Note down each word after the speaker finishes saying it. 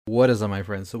What is up, my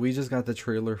friends? So we just got the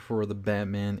trailer for the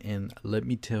Batman, and let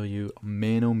me tell you,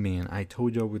 man, oh man, I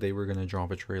told y'all they were gonna drop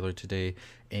a trailer today,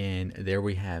 and there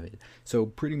we have it. So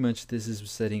pretty much, this is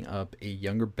setting up a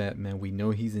younger Batman. We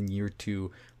know he's in year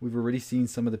two. We've already seen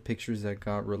some of the pictures that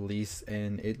got released,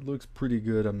 and it looks pretty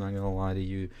good. I'm not gonna lie to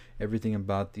you. Everything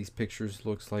about these pictures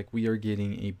looks like we are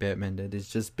getting a Batman that is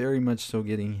just very much so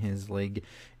getting his leg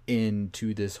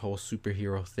into this whole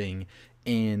superhero thing.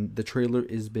 And the trailer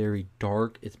is very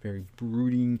dark, it's very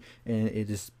brooding, and it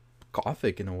is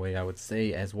gothic in a way, I would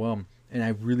say, as well. And I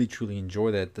really truly enjoy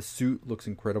that. The suit looks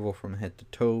incredible from head to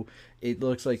toe. It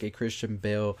looks like a Christian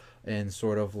Bale, and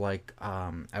sort of like,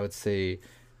 I would say,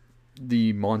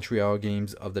 the Montreal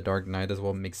games of the Dark Knight as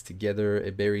well, mixed together.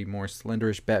 A very more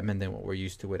slenderish Batman than what we're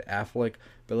used to with Affleck.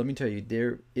 But let me tell you,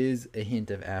 there is a hint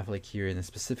of Affleck here in a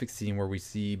specific scene where we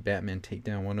see Batman take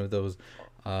down one of those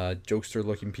jokester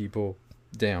looking people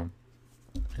down.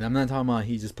 And I'm not talking about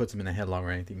he just puts him in a headlock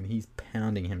or anything. He's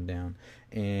pounding him down,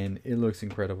 and it looks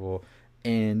incredible.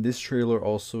 And this trailer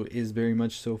also is very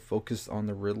much so focused on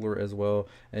the Riddler as well,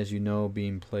 as you know,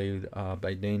 being played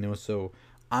by Dano. So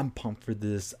I'm pumped for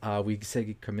this. We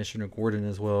said Commissioner Gordon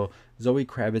as well. Zoe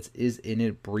Kravitz is in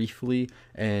it briefly,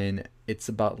 and it's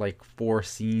about like 4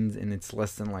 scenes, and it's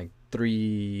less than like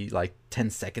 10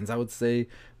 seconds, I would say.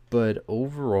 But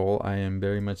overall, I am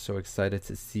very much so excited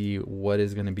to see what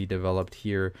is going to be developed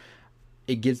here.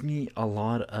 It gives me a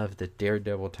lot of the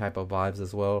Daredevil type of vibes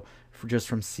as well, just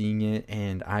from seeing it.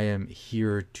 And I am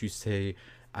here to say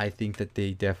I think that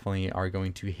they definitely are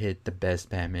going to hit the best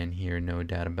Batman here, no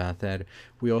doubt about that.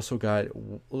 We also got a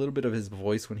little bit of his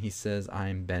voice when he says "I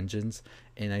am vengeance,"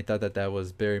 and I thought that that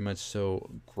was very much so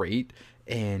great.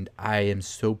 And I am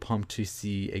so pumped to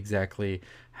see exactly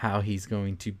how he's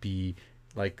going to be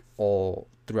like all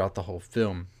throughout the whole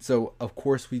film. So of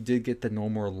course we did get the No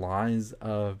More Lies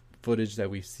footage that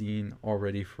we've seen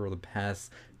already for the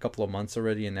past couple of months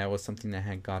already, and that was something that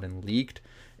had gotten leaked.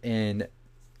 And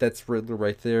that's Riddler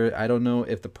right there. I don't know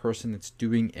if the person that's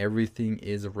doing everything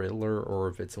is a Riddler or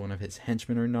if it's one of his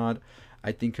henchmen or not.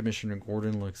 I think Commissioner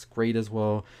Gordon looks great as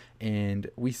well, and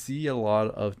we see a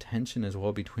lot of tension as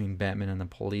well between Batman and the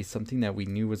police, something that we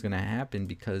knew was going to happen,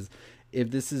 because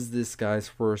if this guy's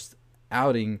first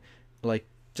outing, like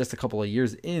just a couple of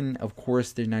years in, of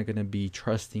course they're not going to be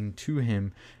trusting to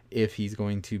him if he's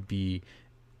going to be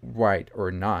right or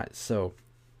not. So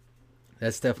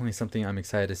that's definitely something I'm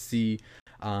excited to see.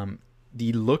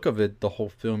 The look of it, the whole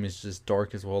film is just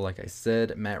dark as well. Like I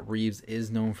said, Matt Reeves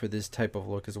is known for this type of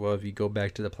look as well. If you go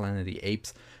back to the Planet of the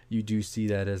Apes, you do see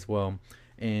that as well.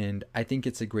 And I think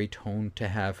it's a great tone to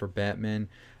have for Batman.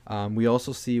 We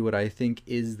also see what I think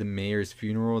is the mayor's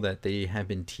funeral that they have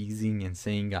been teasing and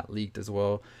saying got leaked as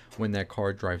well when that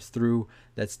car drives through.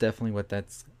 That's definitely what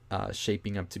that's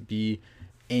shaping up to be.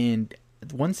 And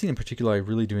one scene in particular I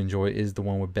really do enjoy is the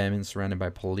one with Batman surrounded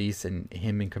by police, and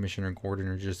him and Commissioner Gordon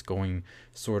are just going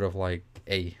sort of like,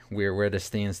 hey, we're at a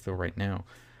standstill right now.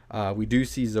 We do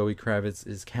see Zoe Kravitz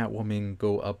as Catwoman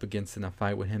go up against in a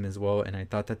fight with him as well, and I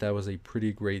thought that that was a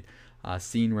pretty great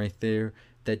scene right there.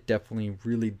 That definitely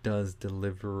really does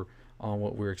deliver on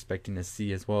what we're expecting to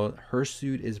see as well. Her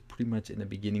suit is pretty much in the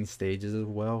beginning stages as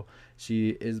well. She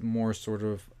is more sort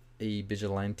of a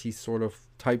vigilante sort of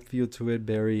type feel to it,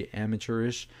 very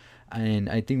amateurish, and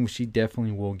I think she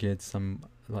definitely will get some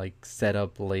like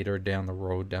setup later down the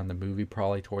road, down the movie,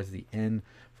 probably towards the end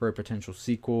for a potential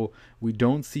sequel. We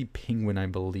don't see Penguin, I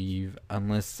believe,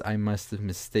 unless I must have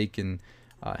mistaken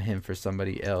him for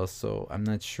somebody else, so I'm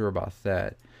not sure about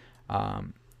that.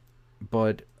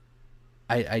 But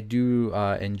I do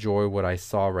enjoy what I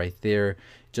saw right there.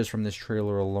 Just from this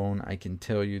trailer alone, I can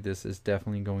tell you this is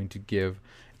definitely going to give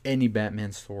any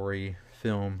Batman story,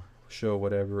 film, show,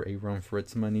 whatever, a run for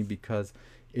its money, because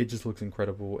it just looks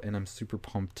incredible, and I'm super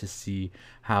pumped to see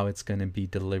how it's going to be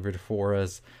delivered for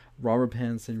us. Robert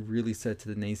Pattinson really said to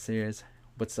the naysayers,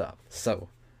 "What's up?" So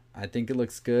I think it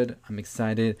looks good. I'm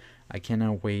excited. I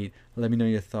cannot wait. Let me know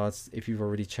your thoughts if you've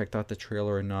already checked out the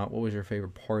trailer or not. What was your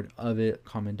favorite part of it?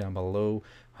 Comment down below.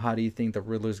 How do you think the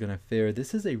Riddler is going to fare?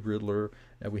 This is a Riddler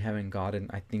that we haven't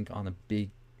gotten, I think, on a big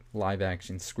live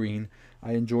action screen.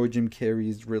 I enjoyed Jim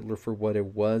Carrey's Riddler for what it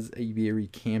was, a very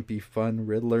campy, fun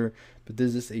Riddler, but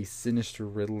this is a sinister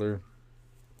Riddler.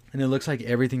 And it looks like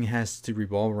everything has to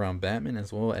revolve around Batman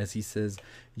as well, as he says,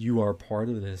 you are part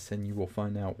of this and you will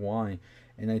find out why.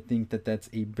 And I think that that's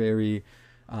a very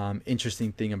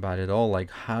interesting thing about it all.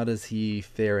 Like, how does he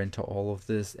fare into all of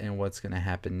this and what's going to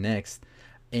happen next?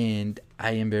 And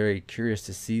I am very curious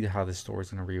to see how this story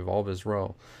is going to revolve as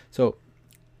well. So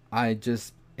I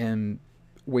just am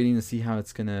waiting to see how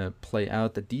it's gonna play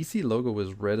out. The DC logo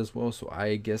was red as well, so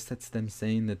I guess that's them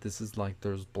saying that this is like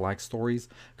those black stories,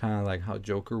 kind of like how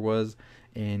Joker was,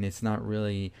 and it's not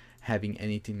really having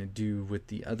anything to do with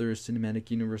the other cinematic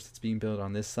universe that's being built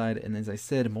on this side. And as I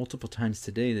said multiple times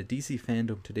today, the DC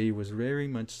fandom today was very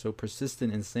much so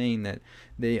persistent in saying that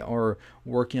they are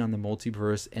working on the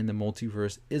multiverse, and the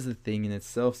multiverse is a thing in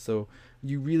itself. So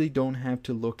you really don't have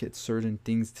to look at certain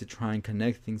things to try and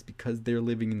connect things, because they're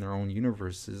living in their own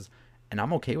universes, and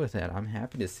I'm okay with that. I'm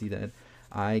happy to see that.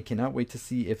 I cannot wait to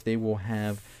see if they will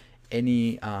have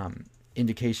any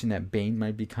indication that Bane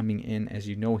might be coming in. As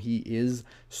you know, he is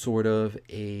sort of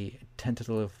a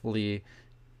tentatively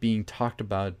being talked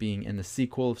about being in the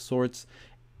sequel of sorts.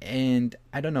 And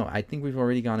I don't know, I think we've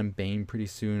already gotten Bane pretty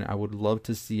soon. I would love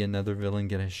to see another villain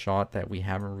get a shot that we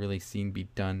haven't really seen be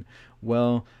done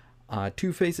well.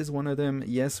 Two-Face is one of them.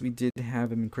 Yes, we did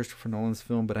have him in Christopher Nolan's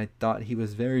film, but I thought he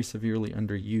was very severely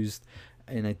underused,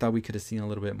 and I thought we could have seen a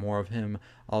little bit more of him,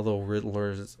 although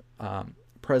Riddler's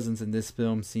presence in this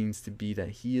film seems to be that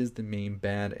he is the main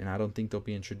bad, and I don't think they'll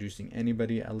be introducing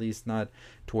anybody, at least not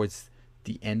towards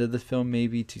the end of the film,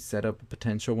 maybe to set up a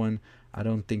potential one. I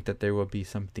don't think that there will be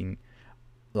something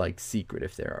like secret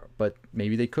if there are, but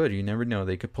maybe they could. You never know.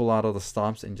 They could pull out all the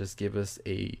stops and just give us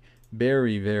a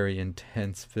very, very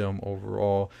intense film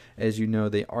overall. As you know,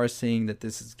 they are saying that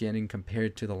this is getting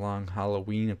compared to The Long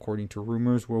Halloween, according to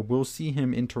rumors, where we'll see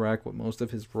him interact with most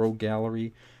of his rogue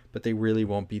gallery, but they really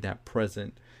won't be that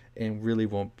present and really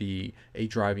won't be a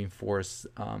driving force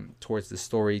towards the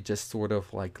story. Just sort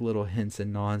of like little hints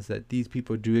and nods that these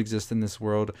people do exist in this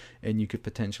world, and you could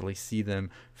potentially see them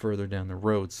further down the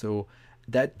road. So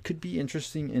that could be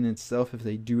interesting in itself if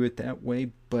they do it that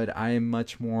way, but I am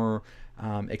much more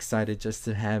excited just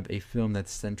to have a film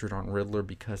that's centered on Riddler,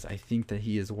 because I think that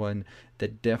he is one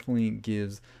that definitely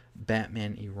gives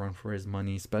Batman a run for his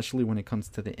money, especially when it comes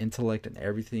to the intellect and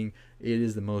everything. It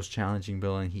is the most challenging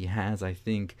villain he has, I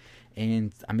think,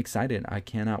 and I'm excited. I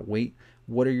cannot wait.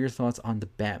 What are your thoughts on the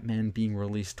Batman being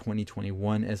released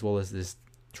 2021, as well as this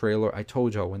trailer? I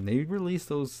told y'all, when they released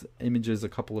those images a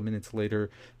couple of minutes later,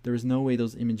 there was no way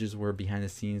those images were behind the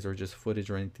scenes or just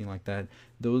footage or anything like that.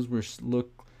 Those were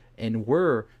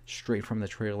straight from the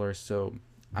trailer. So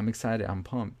I'm excited. I'm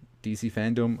pumped. DC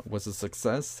fandom was a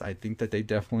success. I think that they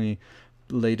definitely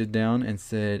laid it down and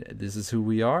said, this is who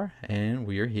we are, and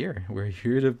we are here. We're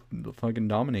here to fucking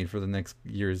dominate for the next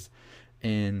years.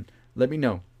 And let me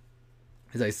know.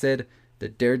 As I said, the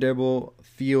Daredevil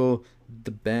feel,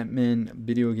 the Batman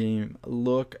video game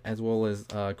look, as well as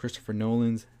Christopher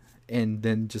Nolan's, and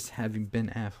then just having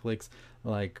Ben Affleck's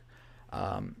like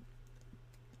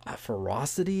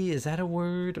ferocity, is that a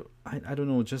word? I don't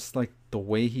know, just like the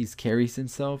way he carries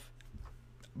himself,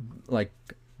 like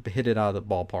hit it out of the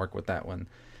ballpark with that one.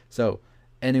 So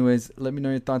anyways, let me know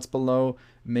your thoughts below.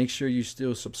 Make sure you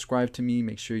still subscribe to me.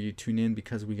 Make sure you tune in,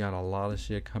 because we got a lot of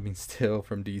shit coming still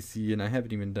from DC, and I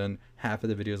haven't even done half of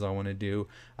the videos I want to do.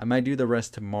 I might do the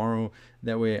rest tomorrow.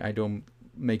 That way I don't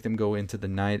make them go into the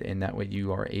night, and that way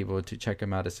you are able to check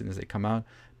them out as soon as they come out.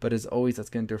 But as always, that's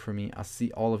going to do it for me. I'll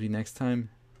see all of you next time.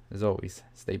 As always,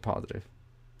 stay positive.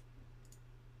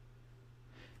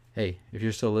 Hey, if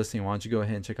you're still listening, why don't you go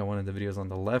ahead and check out one of the videos on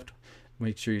the left.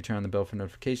 Make sure you turn on the bell for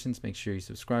notifications. Make sure you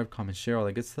subscribe, comment, share, all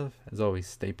that good stuff. As always,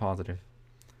 stay positive.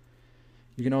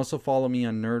 You can also follow me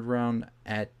on NerdRound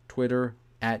at Twitter,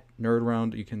 at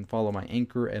NerdRound. You can follow my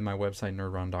Anchor and my website,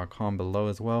 nerdround.com, below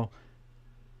as well.